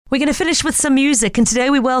We're going to finish with some music, and today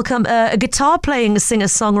we welcome a guitar-playing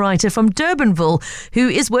singer-songwriter from Durbanville who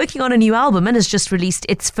is working on a new album and has just released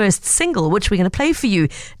its first single, which we're going to play for you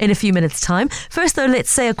in a few minutes' time. First, though,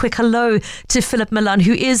 let's say a quick hello to Philip Malan,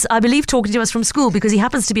 who is, I believe, talking to us from school because he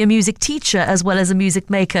happens to be a music teacher as well as a music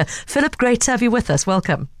maker. Philip, great to have you with us.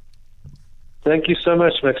 Welcome. Thank you so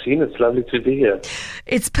much, Maxine. It's lovely to be here.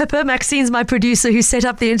 It's Pippa. Maxine's my producer who set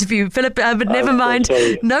up the interview. Philip, but never mind.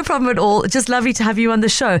 No problem at all. Just lovely to have you on the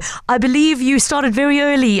show. I believe you started very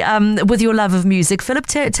early with your love of music. Philip,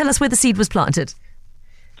 tell us where the seed was planted.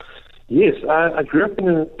 Yes, I grew up in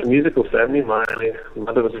a musical family. My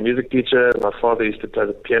mother was a music teacher. My father used to play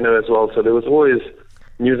the piano as well. So there was always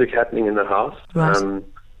music happening in the house. Right.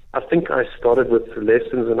 I think I started with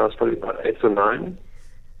lessons when I was probably about 8 or 9.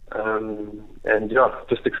 And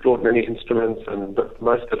just explored many instruments, but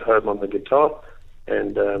most at home on the guitar.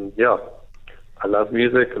 And I love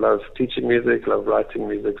music. I love teaching music. I love writing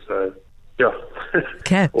music. So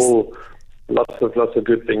Okay. lots of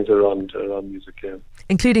good things around music. Yeah.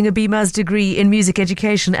 Including a BMAS degree in music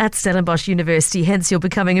education at Stellenbosch University. Hence, you're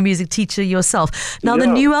becoming a music teacher yourself. Now, the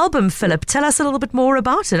new album, Philip, tell us a little bit more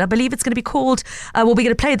about it. I believe it's going to be called, we're going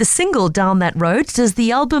to play the single Down That Road. Does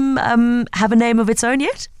the album have a name of its own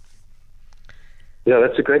yet? Yeah,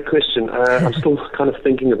 that's a great question. I'm still kind of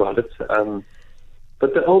thinking about it.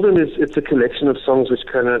 But the album it's a collection of songs which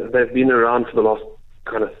they've been around for the last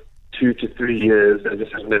kind of 2 to 3 years and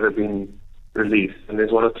just have never been released. And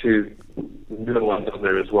there's 1 or 2 newer ones on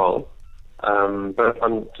there as well. But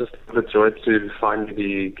I'm just overjoyed to finally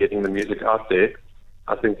be getting the music out there.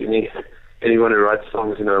 I think anyone who writes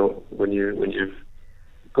songs, when you've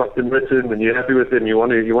got them written, when you're happy with them, you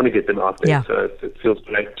want to get them out there. Yeah. So it feels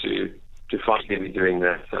great to finally be doing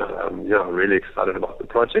that. So, really excited about the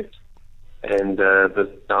project. And the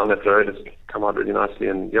Down That Road has come out really nicely.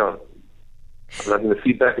 And, I'm loving the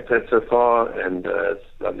feedback it's had so far. And it's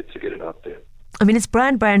lovely to get it out there. I mean, it's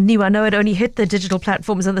brand new. I know it only hit the digital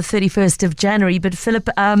platforms on the 31st of January. But, Philip,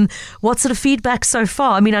 what sort of feedback so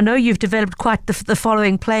far? I mean, I know you've developed quite the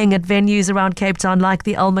following, playing at venues around Cape Town like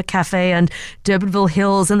the Alma Cafe and Durbanville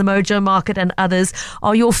Hills and the Mojo Market and others.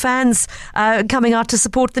 Are your fans coming out to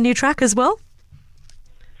support the new track as well?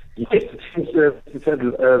 Yes, it's had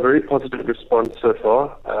a very positive response so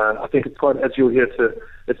far. I think it's quite, as you'll hear,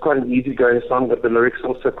 it's quite an easygoing song, but the lyrics are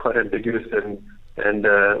also quite ambiguous and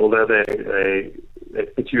although they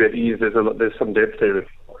put you at ease, there's some depth there.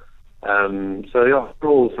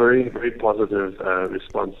 Overall, very, very positive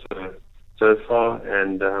response so far,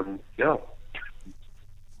 and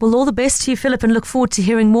Well, all the best to you, Philip, and look forward to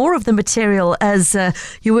hearing more of the material as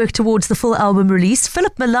you work towards the full album release.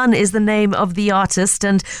 Philip Malan is the name of the artist,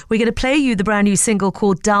 and we're going to play you the brand new single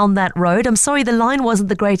called Down That Road. I'm sorry the line wasn't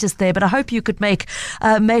the greatest there, but I hope you could make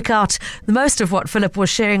out the most of what Philip was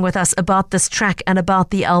sharing with us about this track and about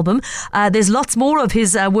the album. There's lots more of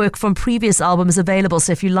his work from previous albums available,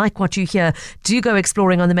 so if you like what you hear, do go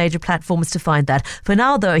exploring on the major platforms to find that. For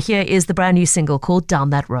now, though, here is the brand new single called Down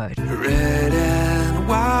That Road. Red and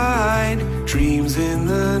white, dreams in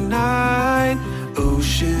the night,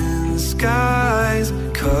 ocean skies,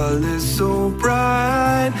 colors so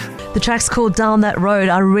bright. The track's called Down That Road.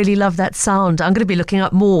 I really love that sound. I'm going to be looking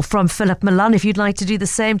up more from Philip Malan. If you'd like to do the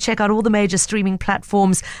same, check out all the major streaming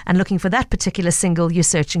platforms and looking for that particular single you're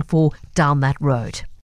searching for, Down That Road.